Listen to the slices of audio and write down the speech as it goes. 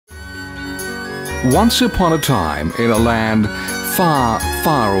Once upon a time, in a land far,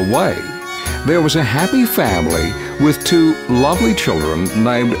 far away, there was a happy family with two lovely children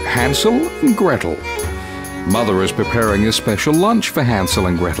named Hansel and Gretel. Mother is preparing a special lunch for Hansel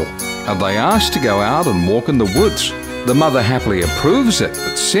and Gretel, and they ask to go out and walk in the woods. The mother happily approves it,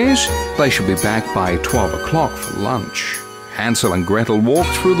 but says they should be back by 12 o'clock for lunch. Hansel and Gretel walk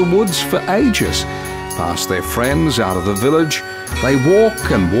through the woods for ages. Past their friends out of the village, they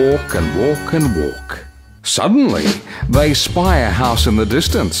walk and walk and walk and walk. Suddenly, they spy a house in the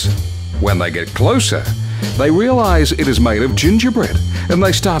distance. When they get closer, they realize it is made of gingerbread, and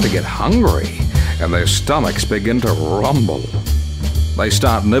they start to get hungry, and their stomachs begin to rumble. They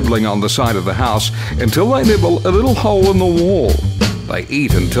start nibbling on the side of the house until they nibble a little hole in the wall. They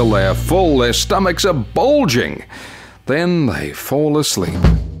eat until they are full, their stomachs are bulging. Then they fall asleep.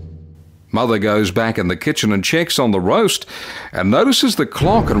 Mother goes back in the kitchen and checks on the roast and notices the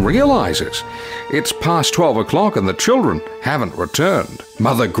clock and realizes it's past 12 o'clock and the children haven't returned.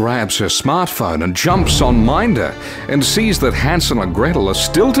 Mother grabs her smartphone and jumps on Minder and sees that Hansel and Gretel are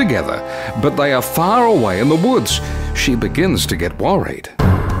still together, but they are far away in the woods. She begins to get worried.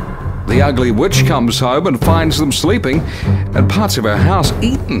 The ugly witch comes home and finds them sleeping and parts of her house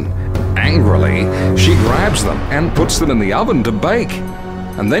eaten. Angrily, she grabs them and puts them in the oven to bake.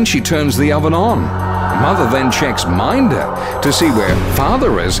 And then she turns the oven on. Mother then checks Minder to see where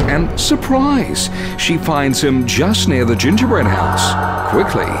Father is, and surprise! She finds him just near the gingerbread house.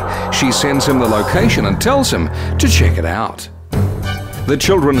 Quickly, she sends him the location and tells him to check it out. The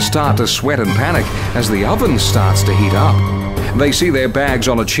children start to sweat and panic as the oven starts to heat up. They see their bags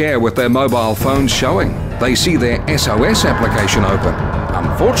on a chair with their mobile phones showing. They see their SOS application open.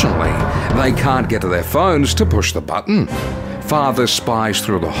 Unfortunately, they can't get to their phones to push the button. Father spies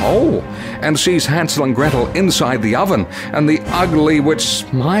through the hole and sees Hansel and Gretel inside the oven and the ugly witch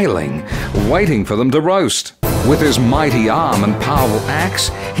smiling, waiting for them to roast. With his mighty arm and powerful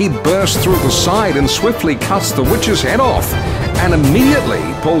axe, he bursts through the side and swiftly cuts the witch's head off and immediately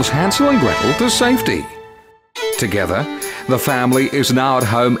pulls Hansel and Gretel to safety. Together, the family is now at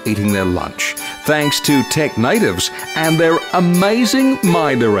home eating their lunch, thanks to tech natives and their amazing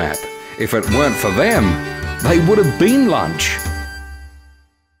Minder app. If it weren't for them, they would have been lunch.